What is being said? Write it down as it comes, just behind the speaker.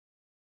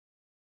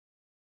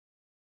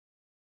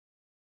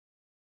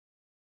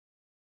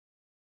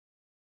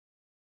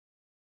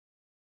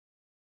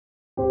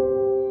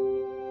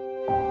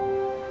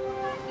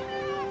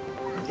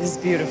is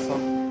beautiful.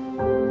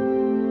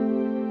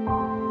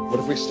 What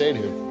if we stayed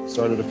here?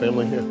 Started a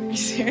family here? Are you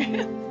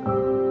serious?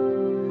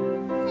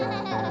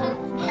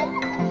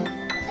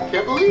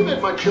 Can't believe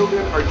it. My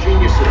children are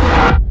geniuses.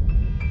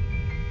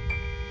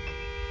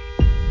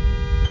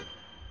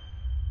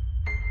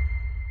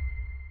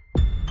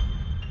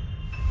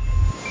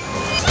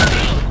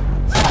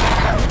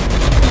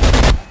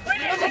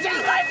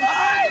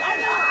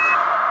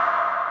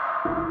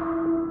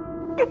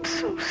 I'm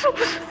so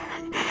sad.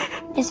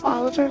 Is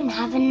Oliver in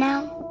heaven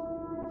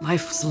now?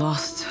 Life's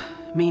lost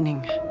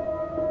meaning.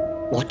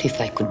 What if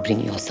I could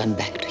bring your son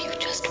back to you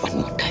just one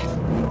more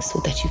time, so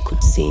that you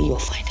could say your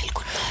final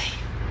goodbye?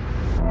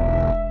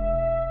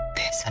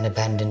 There's an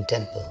abandoned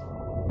temple.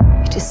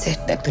 It is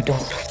said that the door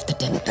of the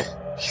temple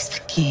is the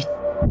key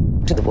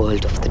to the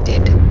world of the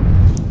dead.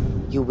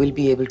 You will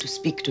be able to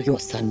speak to your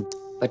son,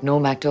 but no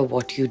matter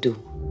what you do,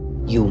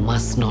 you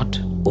must not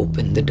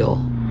open the door.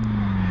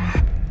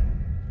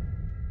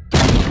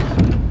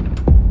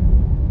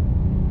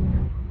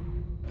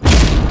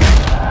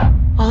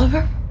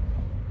 Oliver?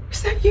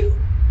 Is that you?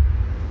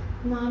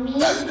 Mommy?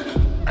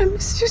 I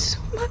miss you so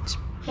much.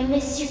 I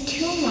miss you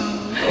too,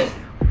 Mommy.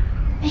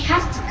 I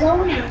have to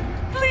go now.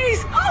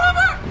 Please,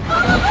 Oliver!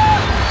 Oliver!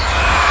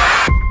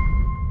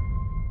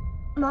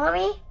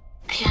 Mommy?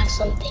 I have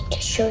something to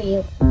show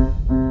you.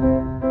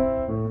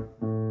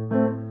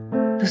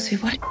 Lucy,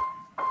 what?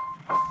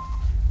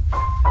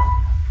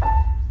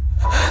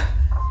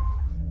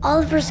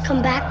 Oliver's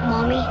come back,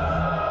 Mommy.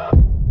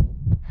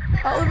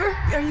 Oliver,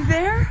 are you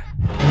there?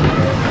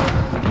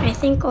 I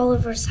think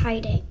Oliver's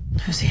hiding.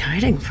 Who's he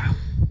hiding from?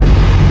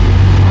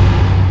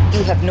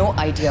 You have no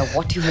idea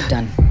what you have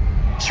done.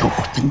 You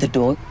open the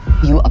door,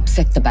 you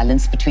upset the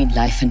balance between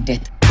life and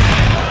death.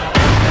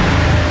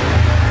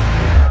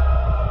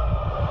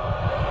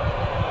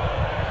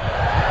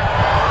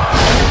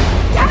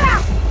 Get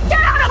out! Get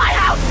out of my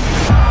house!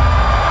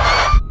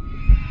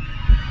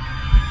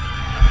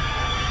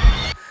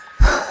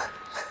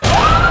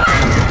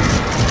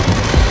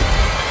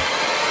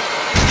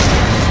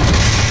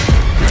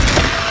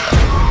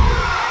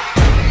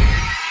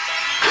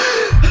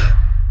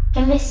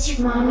 I miss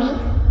you, Mommy.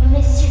 I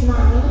miss you,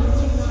 Mommy.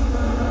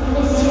 I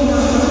miss you, Mommy.